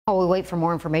While we wait for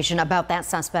more information about that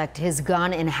suspect, his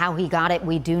gun, and how he got it,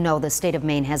 we do know the state of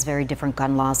Maine has very different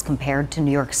gun laws compared to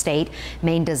New York State.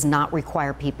 Maine does not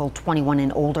require people 21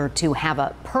 and older to have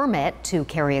a permit to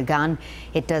carry a gun.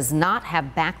 It does not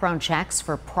have background checks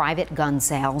for private gun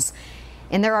sales.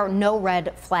 And there are no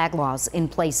red flag laws in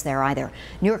place there either.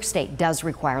 New York State does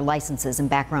require licenses and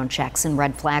background checks, and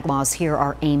red flag laws here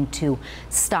are aimed to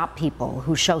stop people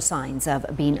who show signs of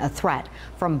being a threat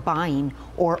from buying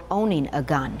or owning a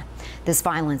gun. This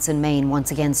violence in Maine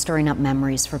once again stirring up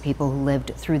memories for people who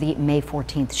lived through the May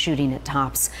 14th shooting at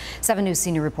Tops. 7 News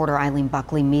senior reporter Eileen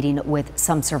Buckley meeting with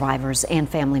some survivors and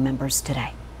family members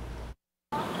today.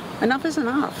 Enough is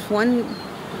enough. When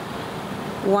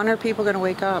are people going to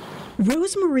wake up?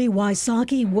 Rosemarie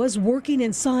Wysocki was working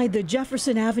inside the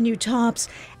Jefferson Avenue Tops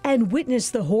and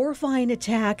witnessed the horrifying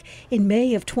attack in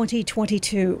May of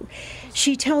 2022.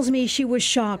 She tells me she was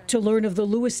shocked to learn of the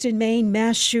Lewiston, Maine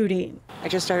mass shooting. I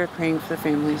just started praying for the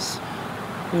families,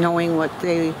 knowing what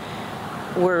they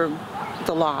were,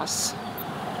 the loss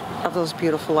of those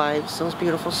beautiful lives, those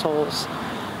beautiful souls,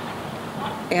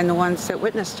 and the ones that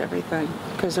witnessed everything,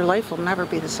 because their life will never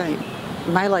be the same.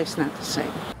 My life's not the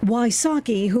same.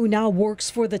 Wysocki, who now works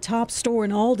for the Tops store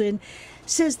in Alden,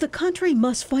 says the country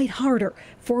must fight harder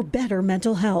for better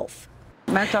mental health.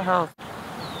 Mental health.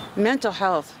 Mental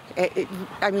health.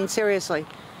 I mean, seriously,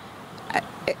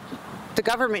 the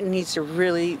government needs to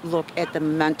really look at the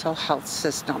mental health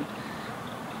system.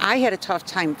 I had a tough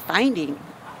time finding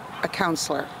a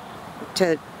counselor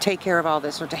to take care of all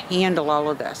this or to handle all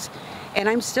of this. And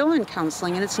I'm still in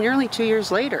counseling, and it's nearly 2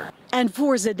 years later. And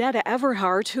for Zanetta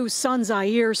Everhart, whose son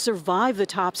Zaire survived the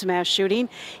Tops mass shooting,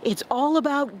 it's all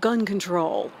about gun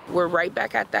control. We're right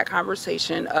back at that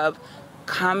conversation of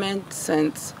common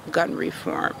sense gun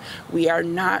reform. We are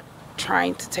not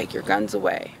trying to take your guns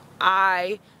away.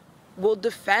 I will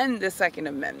defend the Second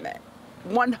Amendment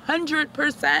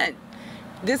 100%.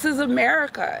 This is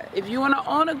America. If you want to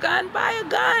own a gun, buy a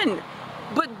gun.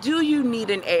 But do you need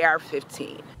an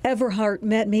AR-15? Everhart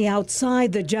met me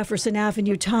outside the Jefferson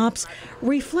Avenue Tops,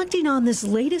 reflecting on this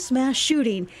latest mass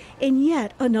shooting in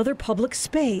yet another public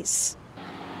space.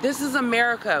 This is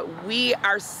America. We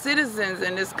are citizens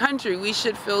in this country. We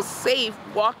should feel safe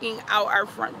walking out our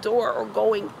front door or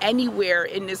going anywhere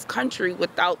in this country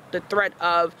without the threat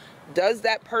of, does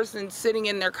that person sitting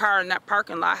in their car in that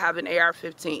parking lot have an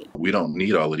AR-15? We don't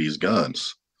need all of these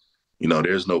guns. You know,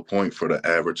 there's no point for the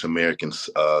average American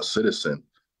citizen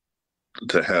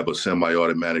to have a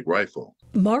semi-automatic rifle.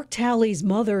 Mark Talley's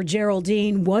mother,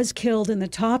 Geraldine, was killed in the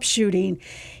Tops shooting.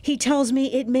 He tells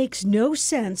me it makes no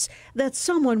sense that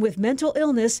someone with mental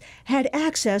illness had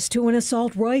access to an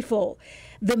assault rifle.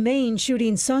 The Maine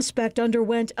shooting suspect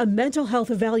underwent a mental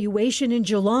health evaluation in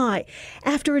July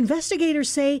after investigators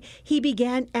say he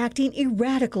began acting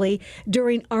erratically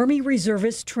during Army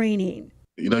reservist training.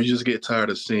 You know, you just get tired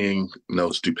of seeing,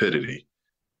 stupidity.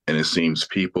 And it seems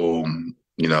people,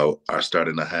 are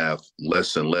starting to have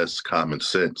less and less common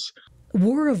sense.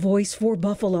 We're a voice for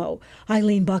Buffalo.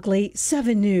 Eileen Buckley,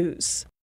 7 News.